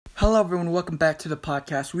Hello everyone, welcome back to the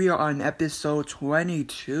podcast. We are on episode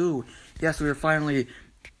 22. Yes, we are finally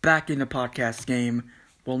back in the podcast game.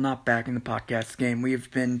 Well, not back in the podcast game.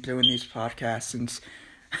 We've been doing these podcasts since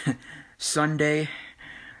Sunday.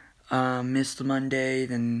 Missed Monday,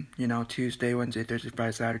 then, Tuesday, Wednesday, Thursday,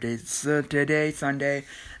 Friday, Saturday. So today, Sunday.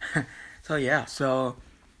 I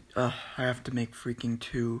have to make freaking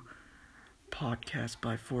 2 podcasts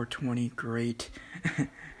by 420. Great.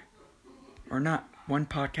 Or not. One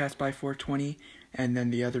podcast by 420 and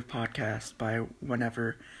then the other podcast by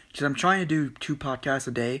whenever. Because I'm trying to do 2 podcasts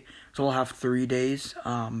a day, so I'll have 3 days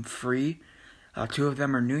free. 2 of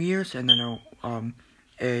them are New Year's and then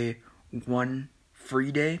a 1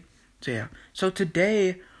 free day. So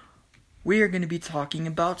today we are going to be talking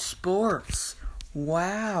about sports.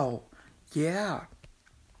 Wow. Yeah.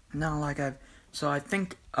 Now I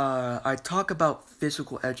think I talked about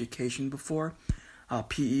physical education before.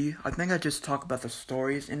 PE. I think I just talked about the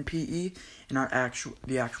stories in PE and not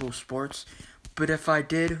the actual sports. But if I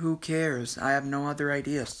did, who cares? I have no other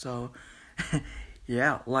ideas. So,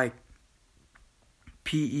 yeah,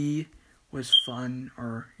 PE was fun,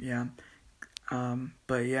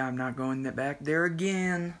 but I'm not going back there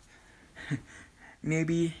again.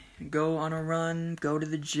 Maybe go on a run, go to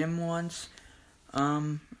the gym once,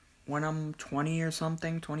 when I'm 20 or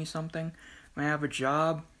something, 20-something, when I have a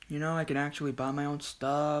job. I can actually buy my own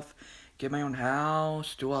stuff, get my own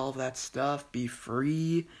house, do all of that stuff, be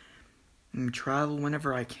free, and travel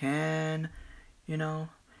whenever I can, And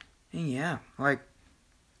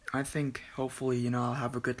I think hopefully, I'll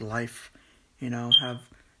have a good life, have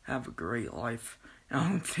a great life. I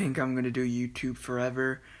don't think I'm gonna do YouTube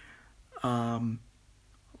forever. I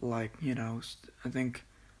think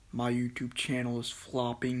my YouTube channel is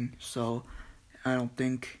flopping, so I don't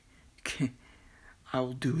think I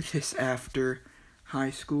will do this after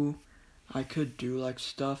high school. I could do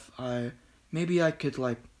stuff. Maybe I could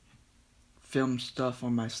film stuff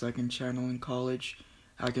on my second channel in college.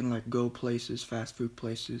 I can go places, fast food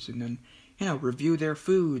places, and then review their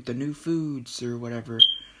food, the new foods or whatever.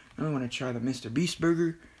 I don't want to try the Mr. Beast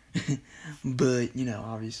burger, but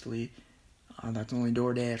obviously that's only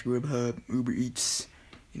DoorDash, Grubhub, Uber Eats,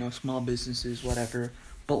 small businesses, whatever.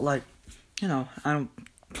 But I don't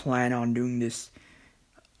plan on doing this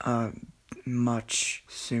much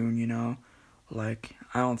soon, I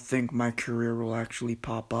don't think my career will actually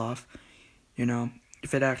pop off,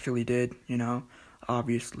 if it actually did,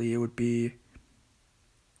 obviously it would be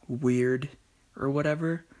weird or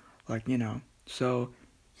whatever, so,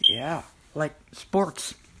 yeah,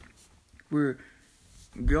 sports, we're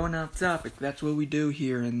going off topic, that's what we do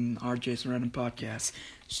here in our Jason Random podcast,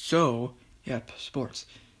 so, sports,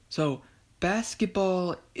 so,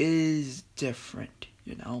 basketball is different.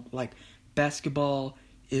 Basketball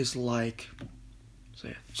is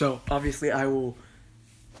so obviously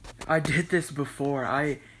I did this before.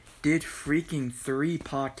 I did freaking 3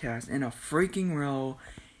 podcasts in a freaking row,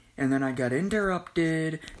 and then I got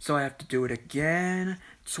interrupted, so I have to do it again,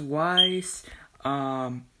 twice.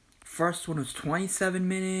 First one was 27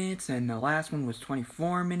 minutes, and the last one was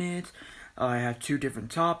 24 minutes. I had 2 different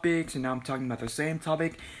topics, and now I'm talking about the same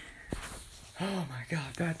topic. Oh my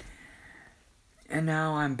god, and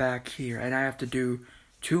now I'm back here, and I have to do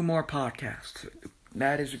 2 more podcasts.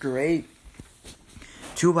 That is great.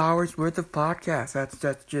 2 hours worth of podcasts.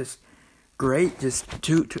 That's just great. Just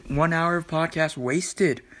 1 hour of podcast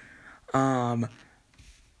wasted. But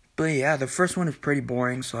yeah, the first one is pretty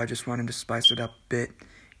boring, so I just wanted to spice it up a bit.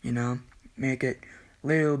 Make it a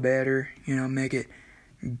little better. Make it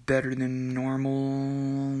better than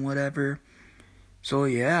normal, whatever. So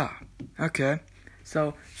yeah, okay.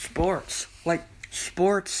 So sports,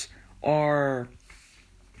 sports are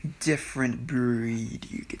different breed,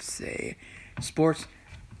 you could say. Sports,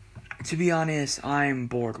 to be honest, I'm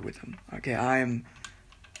bored with them. Okay, I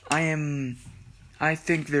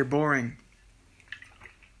think they're boring.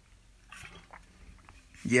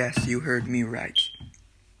 Yes, you heard me right.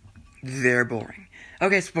 They're boring.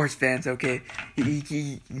 Okay, sports fans, okay,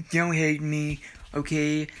 you don't hate me,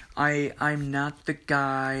 okay, I'm not the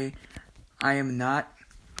guy, I am not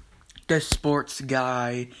the sports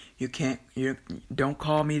guy. You don't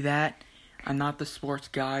call me that. I'm not the sports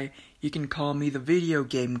guy. You can call me the video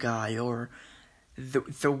game guy, or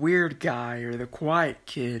the weird guy, or the quiet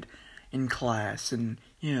kid in class, and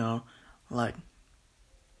I'll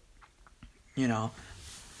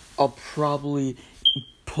probably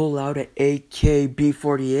pull out an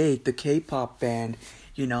AKB48, the K-pop band,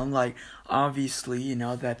 obviously,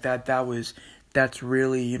 that's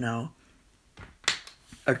really,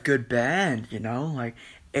 a good band,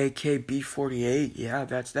 AKB48. Yeah,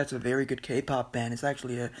 that's a very good K-pop band. It's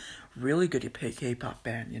actually a really good K-pop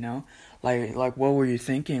band, you know? Like what were you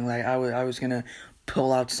thinking? Like I was going to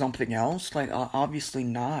pull out something else? Like obviously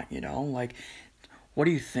not, you know? Like what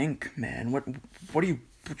do you think, man?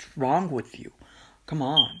 What's wrong with you? Come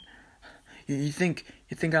on. You think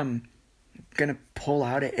I'm going to pull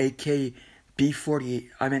out an AKB48?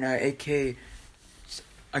 I mean,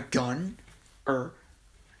 a gun or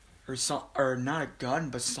or not a gun,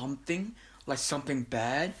 but something like something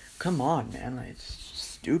bad. Come on, man, like it's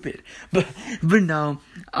stupid. But no,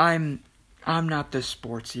 I'm not the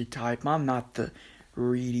sportsy type. I'm not the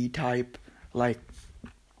reedy type. Like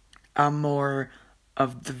I'm more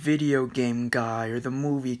of the video game guy or the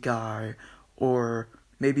movie guy or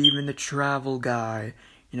maybe even the travel guy.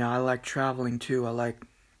 You know, I like traveling too. I like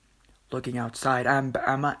looking outside. I'm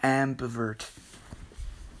an ambivert.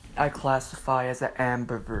 I classify as an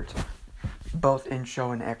ambivert, both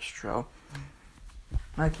intro and extro.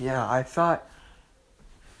 Like, yeah, I thought,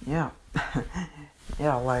 yeah,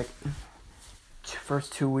 yeah, like,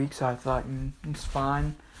 first 2 weeks I thought, it's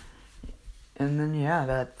fine. And then, yeah,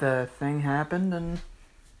 that the thing happened, and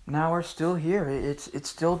now we're still here. It's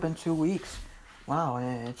still been 2 weeks. Wow,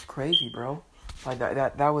 it's crazy, bro. Like,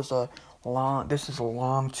 that was this is a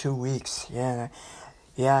long 2 weeks, yeah.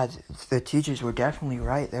 Yeah, the teachers were definitely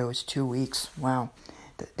right. There was 2 weeks. Wow,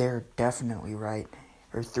 they're definitely right.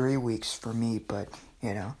 Or 3 weeks for me, but,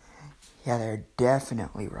 you know. Yeah, they're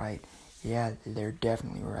definitely right. Yeah, they're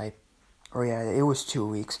definitely right. Or yeah, it was 2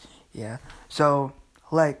 weeks. Yeah. So,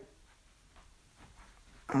 like,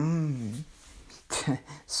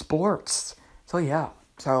 sports. So yeah.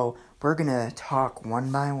 So we're gonna talk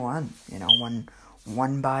one by one. You know,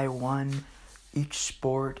 one by one, each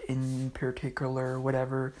sport in particular,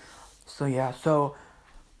 whatever. So yeah. So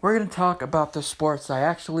we're gonna talk about the sports I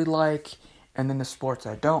actually like, and then the sports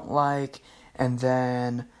I don't like, and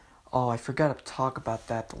then I forgot to talk about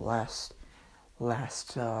that the last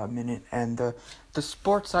minute, and the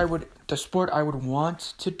sport I would want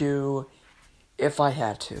to do if I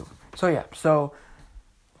had to. So yeah, so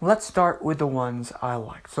let's start with the ones I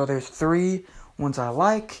like. So there's 3 ones I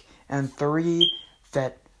like and 3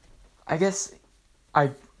 that I guess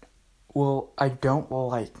I don't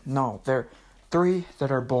like. No, they're 3 that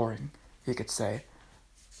are boring, you could say.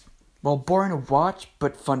 Well, boring to watch,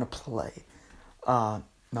 but fun to play.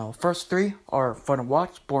 No, first 3 are fun to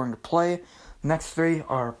watch, boring to play. Next 3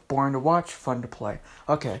 are boring to watch, fun to play.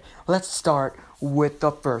 Okay, let's start with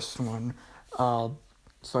the first one.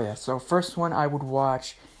 So first one I would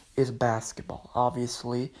watch is basketball.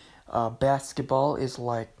 Obviously, basketball is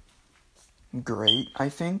like great, I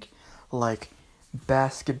think. Like,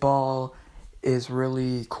 basketball is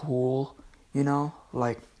really cool, you know?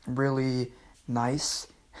 Like, really nice,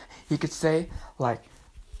 you could say. Like,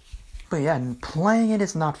 but yeah, playing it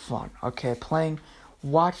is not fun, okay?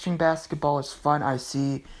 Watching basketball is fun. I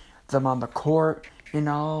see them on the court, you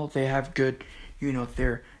know? They have good, you know,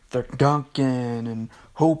 they're dunking and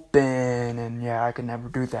hooping, and yeah, I could never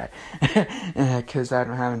do that because I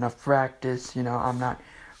don't have enough practice. You know, I'm not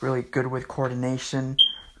really good with coordination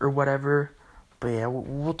or whatever. But yeah,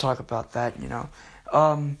 we'll talk about that. You know,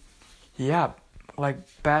 yeah, like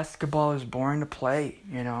basketball is boring to play.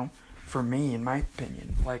 You know, for me, in my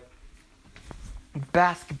opinion, like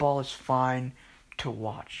basketball is fine to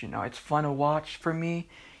watch. You know, it's fun to watch for me.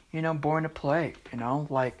 You know, boring to play. You know,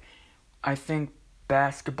 like I think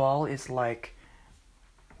basketball is like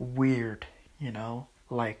weird, you know,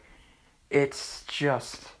 like it's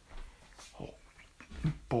just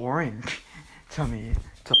boring to me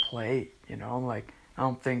to play, you know, like I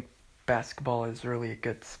don't think basketball is really a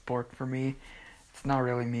good sport for me. It's not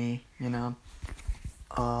really me, you know.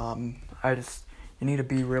 You need to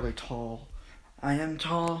be really tall. I am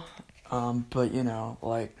tall, but you know,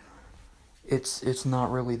 like it's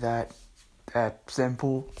not really that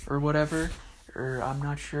simple or whatever. Or I'm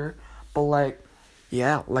not sure, but like,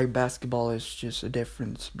 yeah, like basketball is just a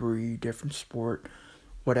different breed, different sport,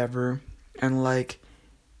 whatever, and like,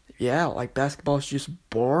 yeah, like basketball is just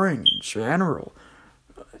boring in general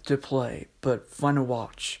to play, but fun to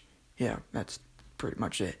watch. Yeah, that's pretty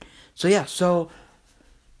much it. So yeah, so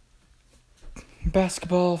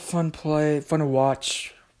basketball, fun to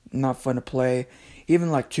watch, not fun to play.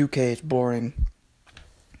 Even like 2K is boring.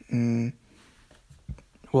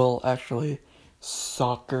 Well, actually,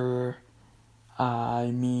 soccer,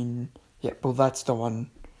 yeah, well, that's the one,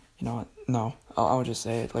 you know what, no, I'll just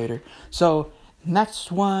say it later. So,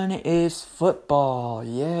 next one is football,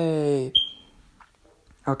 yay.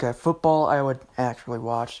 Okay, football I would actually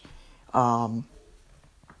watch, but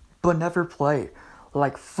never play.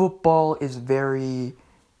 Like, football is very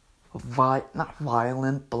not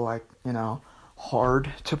violent, but like,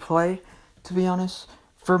 hard to play, to be honest.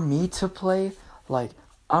 For me to play, like,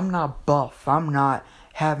 I'm not buff. I'm not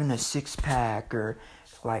having a six-pack or,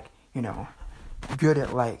 like, good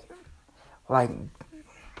at, like,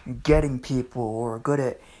 getting people or good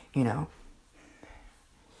at,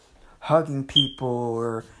 hugging people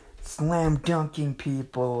or slam dunking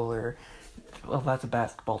people or, well, that's a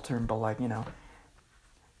basketball term, but like,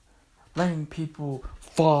 letting people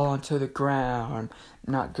fall onto the ground.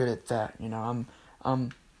 Not good at that, I'm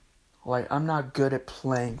not good at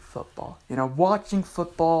playing football. Watching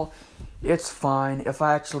football, it's fine. If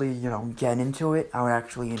I actually, get into it, I would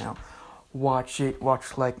actually, watch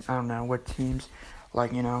like, I don't know, what teams,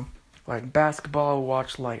 like, like basketball,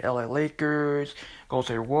 watch like LA Lakers, Golden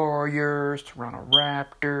State Warriors, Toronto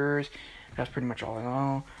Raptors. That's pretty much all I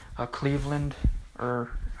know. Cleveland,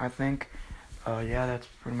 I think. Yeah, that's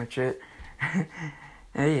pretty much it.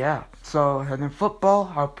 And yeah, and then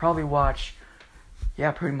football, I'll probably watch,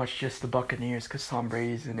 pretty much just the Buccaneers, because Tom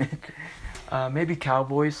Brady's in it. Maybe the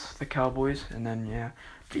Cowboys, and then,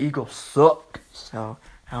 the Eagles suck, so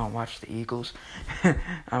I don't watch the Eagles.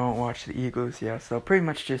 Yeah, so pretty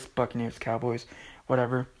much just Buccaneers, Cowboys,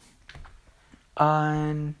 whatever.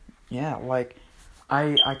 Yeah, like,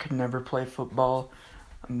 I could never play football.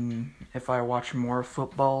 If I watch more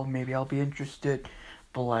football, maybe I'll be interested,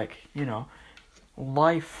 but like,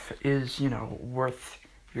 life is, worth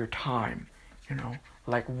your time,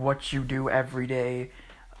 like what you do every day,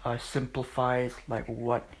 simplifies, like,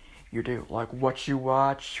 what you do, like, what you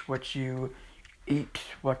watch, what you eat,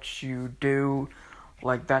 what you do,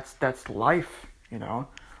 like, that's life,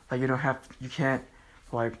 like, you can't,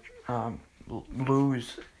 like,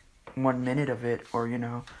 lose 1 minute of it, or,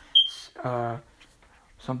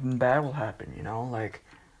 something bad will happen,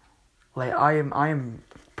 like I am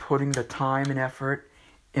putting the time and effort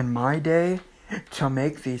in my day to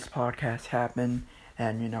make these podcasts happen,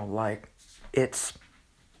 and, like, it's,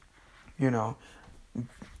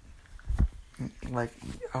 like,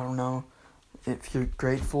 I don't know if you're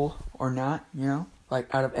grateful or not,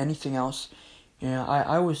 like, out of anything else,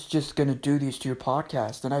 I was just gonna do these 2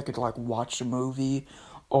 podcasts, then I could, like, watch a movie,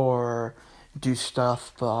 or do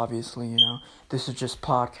stuff, but obviously, this is just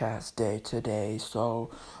podcast day today,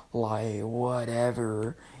 so, like,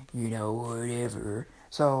 whatever, whatever,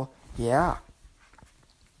 so, yeah,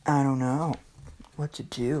 I don't know what to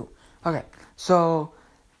do. Okay, so,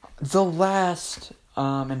 the last,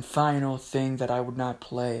 and final thing that I would not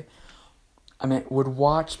play, would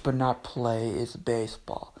watch but not play, is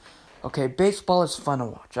baseball. Okay, baseball is fun to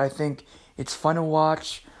watch. I think it's fun to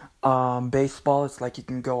watch. Baseball is like you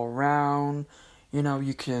can go around,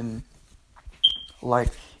 you can,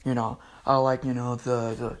 like, I like,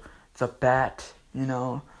 the bat,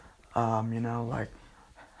 like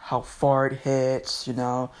how far it hits,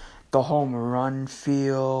 the home run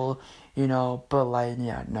feel, but like,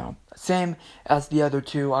 yeah, no. Same as the other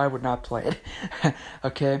 2, I would not play it.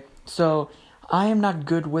 Okay, so I am not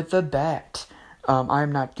good with a bat. I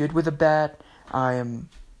am not good with a bat. I am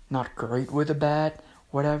not great with a bat.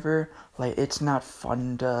 Whatever. Like, it's not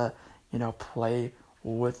fun to, play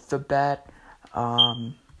with the bat.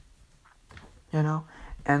 And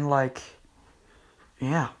like,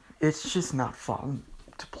 yeah, it's just not fun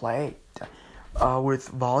to play. With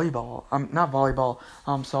volleyball. Not volleyball.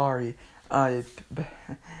 I'm sorry.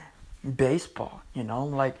 Baseball.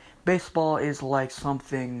 Like, baseball is like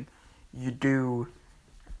something you do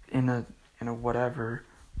in a whatever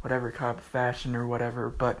kind of fashion or whatever,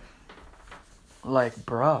 but like,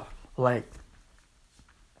 bruh, like,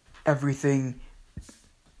 everything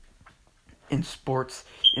in sports,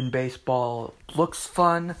 in baseball, looks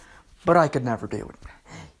fun, but I could never do it.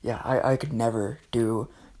 Yeah, I could never do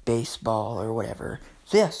baseball or whatever.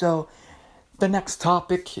 So yeah, so the next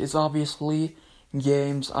topic is obviously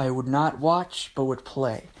games I would not watch but would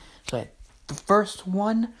play. So the first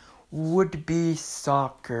one would be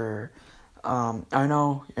soccer. I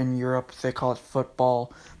know in Europe they call it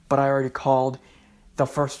football, but I already called the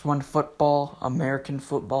first one football, American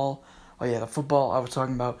football. Oh yeah, the football I was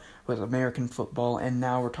talking about was American football, and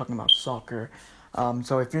now we're talking about soccer.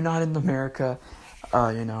 So if you're not in America,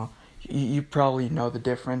 you probably know the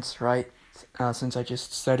difference, right? Since I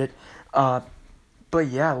just said it. But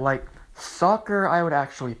yeah, like, soccer I would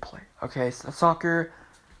actually play, okay? So soccer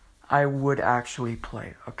I would actually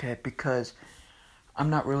play, okay? Because I'm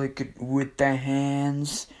not really good with the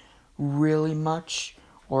hands really much.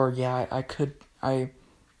 Or yeah, I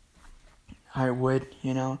would,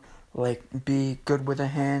 like, be good with the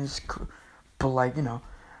hands, but like,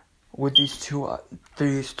 with these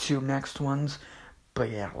two next ones. But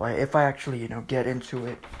yeah, like, if I actually, get into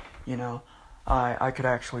it, you know, I could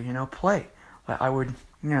actually, play. Like, I would,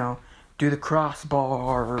 do the crossbar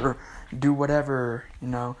or do whatever,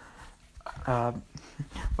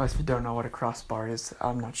 Most of you don't know what a crossbar is.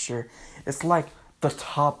 I'm not sure. It's like the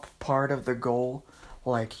top part of the goal.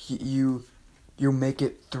 Like you make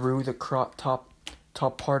it through the top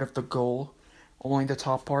part of the goal, only the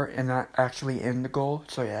top part, and not actually in the goal.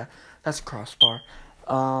 So yeah, that's crossbar.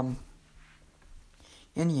 And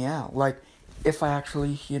yeah, like if I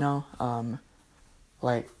actually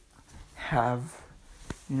like have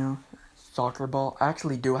soccer ball. I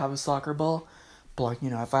actually do have a soccer ball, but like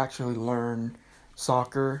if I actually learn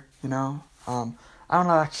soccer, I don't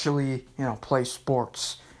actually play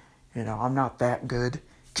sports. I'm not that good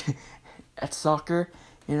at soccer.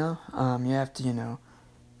 You have to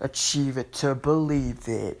achieve it to believe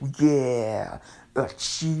it. Yeah,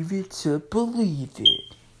 achieve it to believe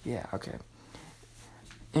it. Yeah, okay.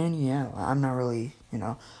 And yeah, I'm not really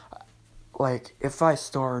like if I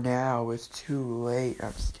start now, it's too late.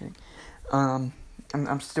 I'm just kidding.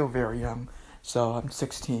 I'm still very young, so I'm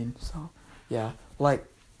 16. So yeah, like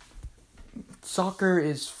soccer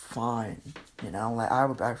is fine, like I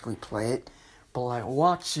would actually play it, but like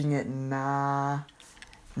watching it, nah,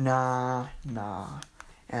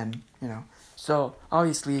 and so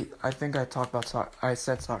obviously I think I talked about I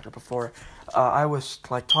said soccer before. I was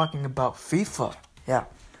like talking about FIFA, yeah.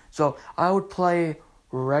 So I would play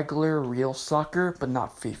regular real soccer, but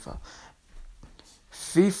not FIFA.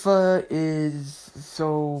 FIFA is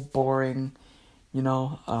so boring,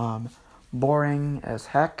 boring as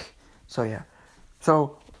heck. So yeah.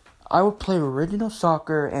 So I would play original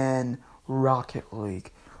soccer and Rocket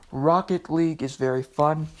League. Rocket League is very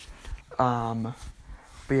fun. But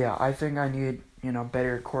yeah, I think I need,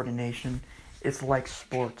 better coordination. It's like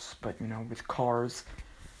sports, but with cars.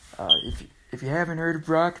 If you haven't heard of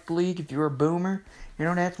Rocket League, if you're a boomer,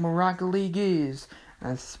 that's what Rocket League is.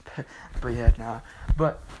 But yeah, nah.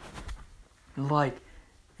 But like,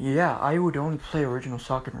 yeah, I would only play original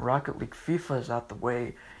soccer and Rocket League. FIFA is out the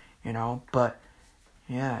way, But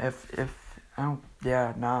yeah, if I don't,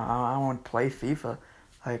 yeah, nah, I don't want to play FIFA.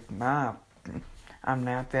 Like, nah, I'm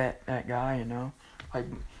not that guy,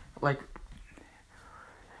 Like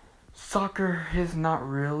soccer is not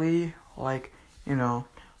really like,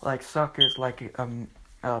 like soccer is like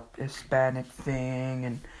a Hispanic thing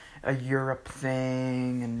and a Europe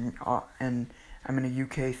thing and I'm in a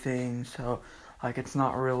UK thing, so like it's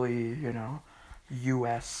not really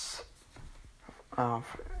US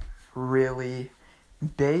really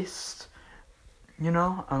based,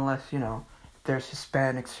 unless there's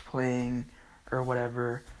Hispanics playing or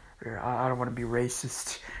whatever. Or I don't want to be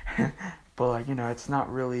racist, but like it's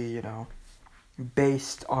not really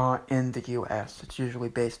based on in the U.S. It's usually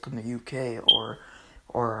based in the U.K.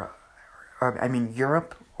 or I mean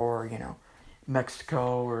Europe or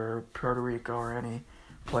Mexico or Puerto Rico or any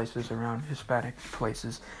places around Hispanic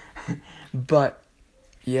places. But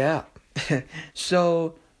yeah,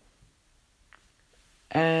 so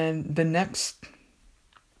and the next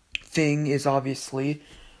thing is obviously,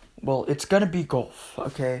 well, it's gonna be golf.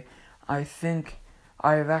 Okay, I think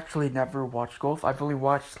I've actually never watched golf. I've only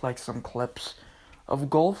watched like some clips of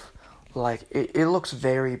golf. Like it looks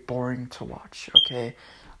very boring to watch. Okay,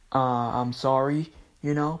 I'm sorry,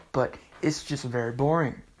 but it's just very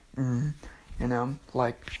boring.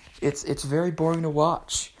 Like it's very boring to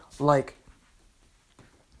watch. Like,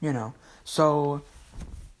 so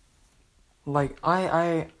like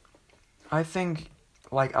I think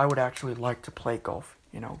like I would actually like to play golf.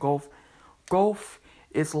 Golf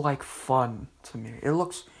is like fun to me. It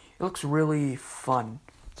looks really fun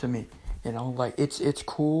to me. Like it's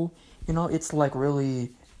cool. It's like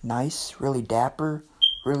really nice, really dapper,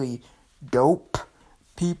 really dope.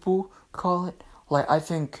 People call it. Like I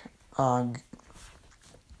think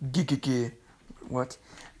what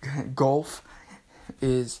golf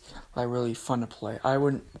is like really fun to play. I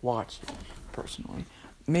wouldn't watch it personally.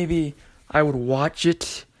 Maybe I would watch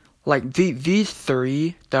it. Like these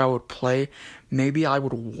three that I would play, maybe I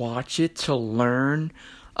would watch it to learn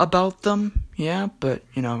about them. Yeah, but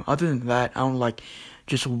other than that, I don't like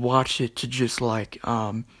just watch it to just like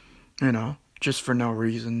just for no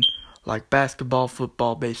reason. Like basketball,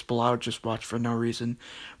 football, baseball, I would just watch for no reason.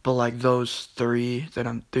 But like these three that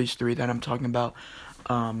I'm talking about,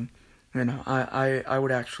 I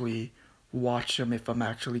would actually watch them if I'm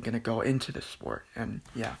actually gonna go into the sport. And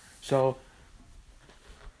yeah, so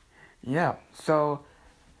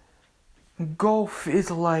golf is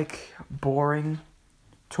like boring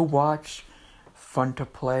to watch, fun to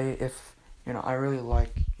play. If I really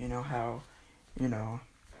like how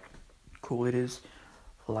cool it is.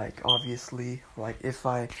 like, obviously, like, if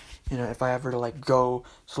I ever, like, go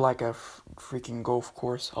to, like, a freaking golf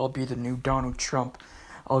course, I'll be the new Donald Trump.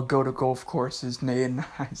 I'll go to golf courses, I'm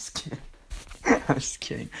just kidding. I'm just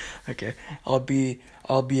kidding. Okay, I'll be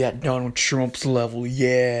at Donald Trump's level.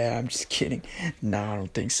 Yeah, I'm just kidding. No, I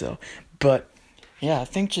don't think so. But yeah, I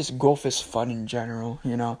think just golf is fun in general.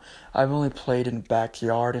 I've only played in the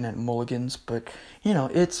backyard and at Mulligan's, but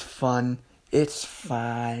it's fun. It's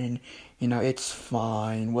fine. It's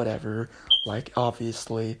fine. Whatever. Like,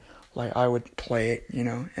 obviously, like, I would play it.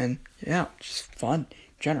 And yeah, just fun in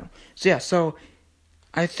general. So yeah,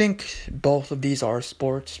 I think both of these are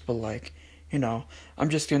sports, but like, I'm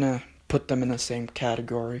just gonna put them in the same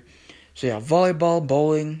category. So yeah, volleyball,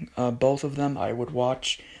 bowling, both of them I would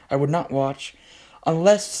watch. I would not watch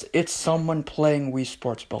unless it's someone playing Wii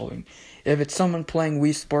Sports Bowling. If it's someone playing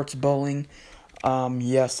Wii Sports Bowling,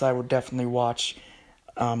 yes, I would definitely watch.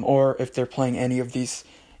 Or if they're playing any of these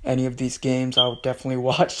games, I would definitely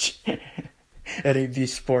watch. Any of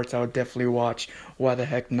these sports, I would definitely watch. Why the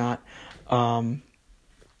heck not? And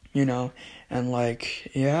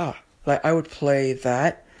like, yeah, like, I would play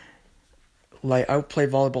that. Like, I would play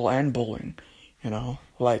volleyball and bowling,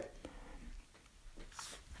 like,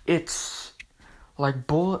 it's, like,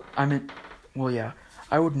 I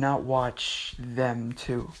would not watch them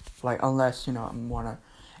too, like, unless, I want to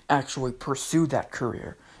actually pursue that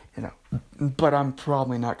career, but I'm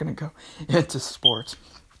probably not going to go into sports.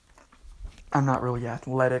 I'm not really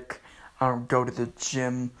athletic. I don't go to the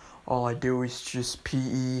gym. All I do is just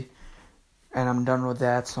PE, and I'm done with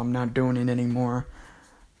that, so I'm not doing it anymore.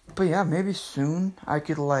 But yeah, maybe soon I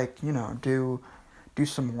could, like, do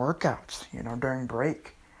some workouts, during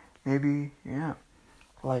break. Maybe, yeah.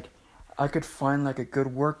 Like, I could find, like, a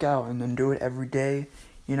good workout and then do it every day,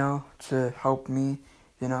 to help me,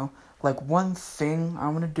 Like, one thing I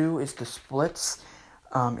want to do is the splits.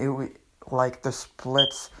 It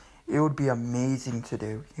would be amazing to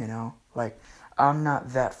do, Like, I'm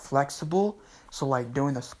not that flexible, so, like,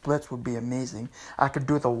 doing the splits would be amazing. I could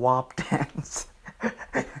do the WAP dance.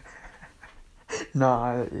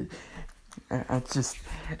 No, I just,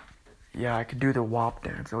 yeah, I could do the WAP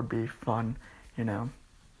dance. It would be fun, And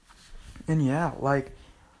yeah, like,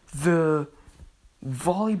 the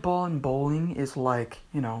volleyball and bowling is, like,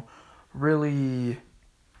 really,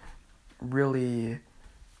 really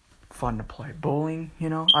fun to play. Bowling,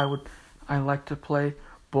 I like to play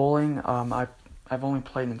bowling. I've only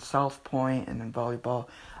played in South Point, and then volleyball,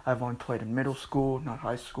 I've only played in middle school, not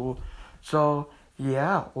high school. So,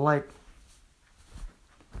 yeah, like,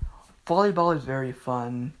 volleyball is very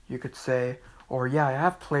fun, you could say. Or, yeah, I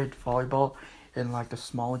have played volleyball in, like, the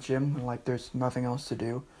small gym, when, like, there's nothing else to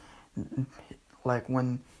do. Like,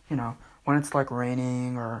 when it's, like,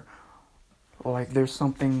 raining, or, like, there's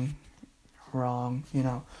something wrong,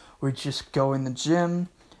 we just go in the gym.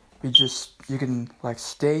 You can, like,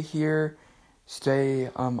 stay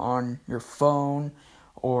on your phone,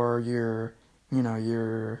 or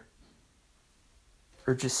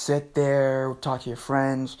or just sit there, talk to your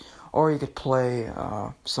friends, or you could play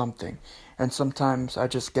something. And sometimes I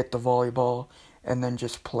just get the volleyball and then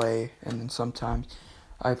just play, and then sometimes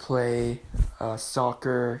I play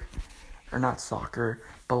soccer, or not soccer,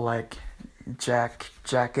 but like Jack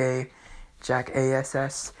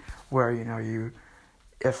ASS, where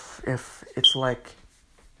if it's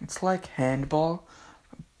like handball,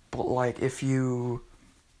 but like if you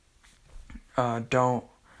don't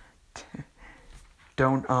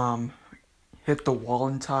hit the wall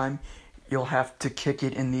in time, you'll have to kick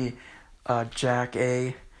it in the Jack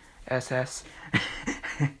ASS.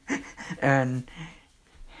 And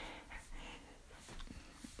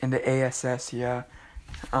in the ASS, yeah.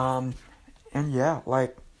 And yeah,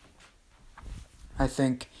 like, I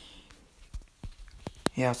think,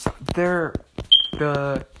 yeah, so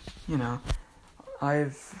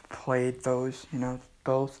I've played those,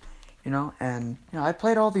 both, and, I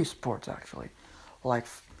played all these sports, actually. Like,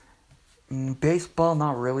 baseball,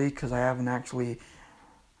 not really, because I've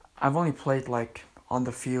only played, like, on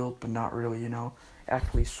the field, but not really,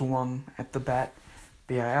 actually swung at the bat.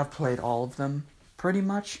 But yeah, I've played all of them, pretty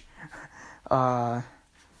much.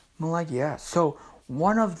 Like, yeah, so,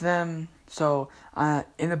 one of them,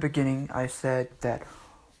 in the beginning, I said that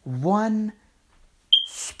one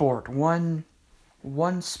sport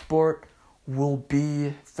will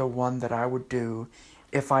be the one that I would do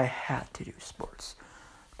if I had to do sports.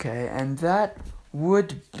 Okay, and that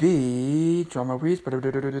would be, drumroll please,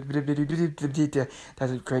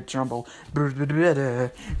 that's a great drumroll,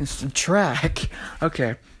 it's track.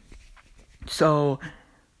 Okay, so,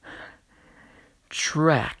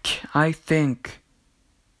 track, I think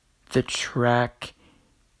the track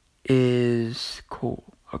is cool,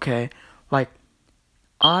 okay? Like,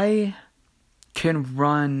 I can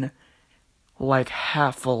run like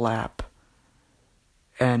half a lap.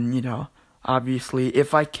 And, obviously,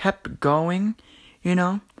 if I kept going,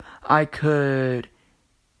 I could,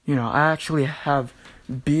 I actually have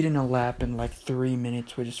beaten a lap in like 3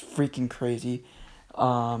 minutes, which is freaking crazy.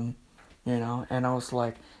 And I was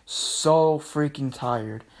like so freaking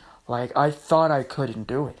tired. Like, I thought I couldn't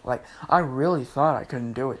do it. Like, I really thought I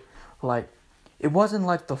couldn't do it. Like, it wasn't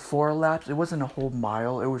like the 4 laps, it wasn't a whole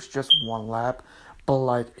mile, it was just 1 lap. But,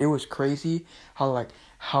 like, it was crazy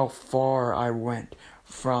how far I went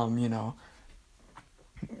from,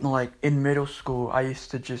 like, in middle school, I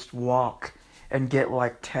used to just walk and get,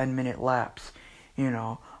 like, 10-minute laps,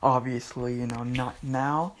 obviously, not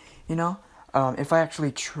now, if I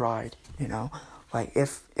actually tried, like,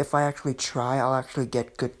 if I actually try, I'll actually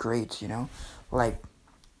get good grades, like,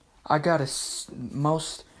 I got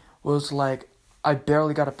most was, like, I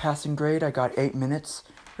barely got a passing grade, I got 8 minutes,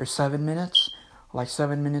 or 7 minutes, like,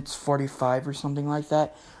 7 minutes 45 or something like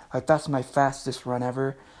that, like, that's my fastest run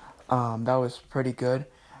ever, that was pretty good,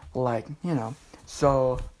 like,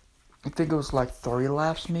 so, I think it was, like, 3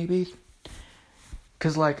 laps, maybe,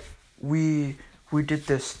 because, like, we did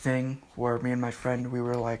this thing where me and my friend, we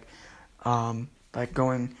were, like,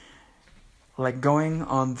 going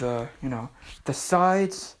on the, the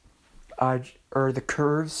sides, or the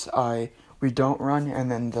curves, we don't run,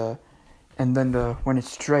 and then when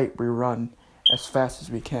it's straight, we run as fast as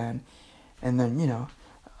we can, and then,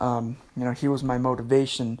 he was my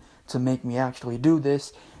motivation to make me actually do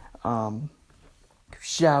this,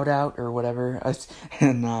 shout out, or whatever,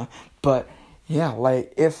 and, but, yeah,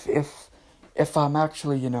 like, if I'm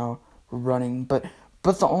actually, running, but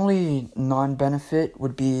the only non-benefit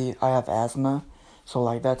would be I have asthma, so,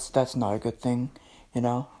 like, that's not a good thing,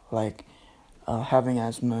 like, having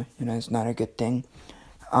asthma, is not a good thing,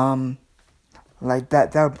 like,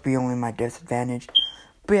 that would be only my disadvantage,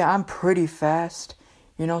 but yeah, I'm pretty fast,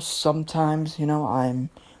 sometimes, I'm,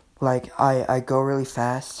 like, I go really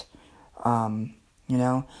fast,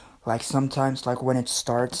 like, sometimes, like, when it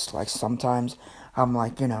starts, like, sometimes, I'm,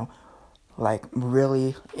 like, like,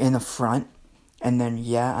 really in the front, and then,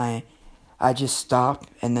 yeah, I just stop,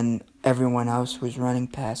 and then everyone else was running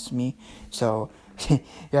past me, so, yeah,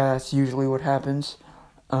 that's usually what happens,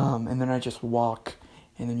 and then I just walk,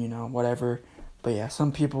 and then, whatever, but yeah,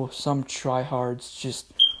 some tryhards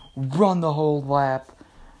just run the whole lap,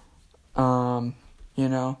 and,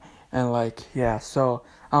 like, yeah, so,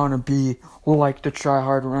 I want to be like the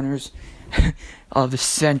tryhard runners of the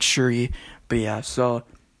century, but yeah, so,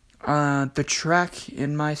 the track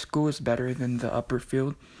in my school is better than the upper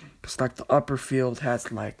field, because, like, the upper field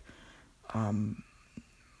has, like,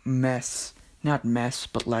 not mess,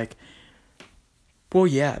 but, like, well,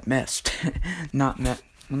 yeah, mess, not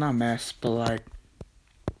mess, but, like,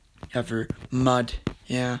 mud,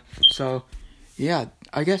 yeah, so, yeah,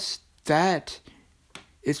 I guess that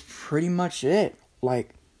is pretty much it,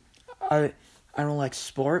 like, I don't like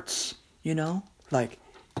sports, like,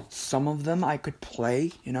 some of them I could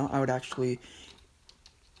play, I would actually,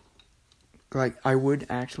 like,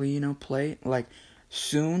 play, like,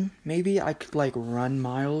 soon, maybe I could, like, run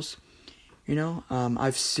miles,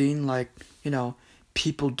 I've seen, like,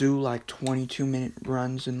 people do, like, 22-minute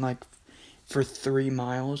runs in, like, for 3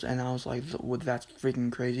 miles, and I was like, that's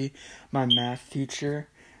freaking crazy. My math teacher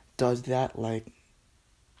does that, like,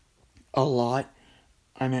 a lot,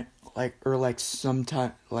 I mean, like, or, like,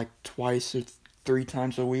 sometime, like, twice or 3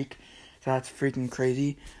 times a week, that's freaking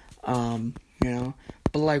crazy, but,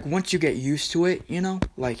 like, once you get used to it,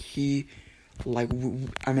 like,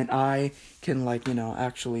 I can, like,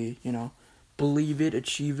 actually, believe it,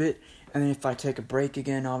 achieve it, and then if I take a break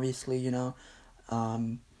again, obviously,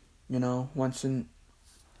 once in,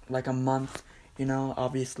 like, a month,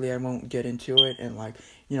 obviously I won't get into it, and, like,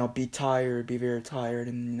 be very tired,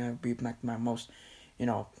 and, be, like, my most,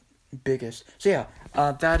 biggest, so, yeah,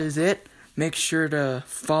 that is it. Make sure to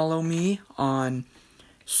follow me on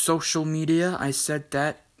social media. I said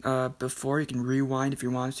that before. You can rewind if you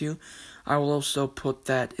want to. I will also put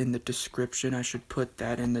that in the description. I should put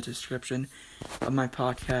that in the description of my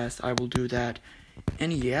podcast. I will do that.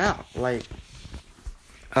 And yeah, like,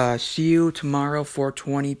 see you tomorrow,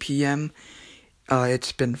 4:20 p.m.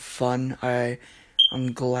 It's been fun.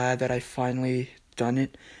 I'm glad that I finally done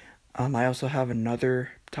it. I also have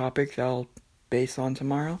another topic that I'll base on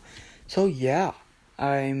tomorrow. So yeah,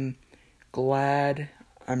 I'm glad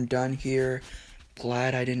I'm done here.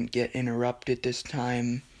 Glad I didn't get interrupted this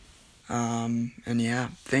time. And yeah,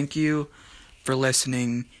 thank you for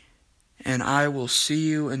listening. And I will see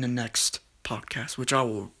you in the next podcast, which I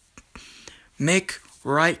will make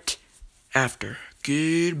right after.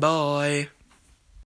 Goodbye.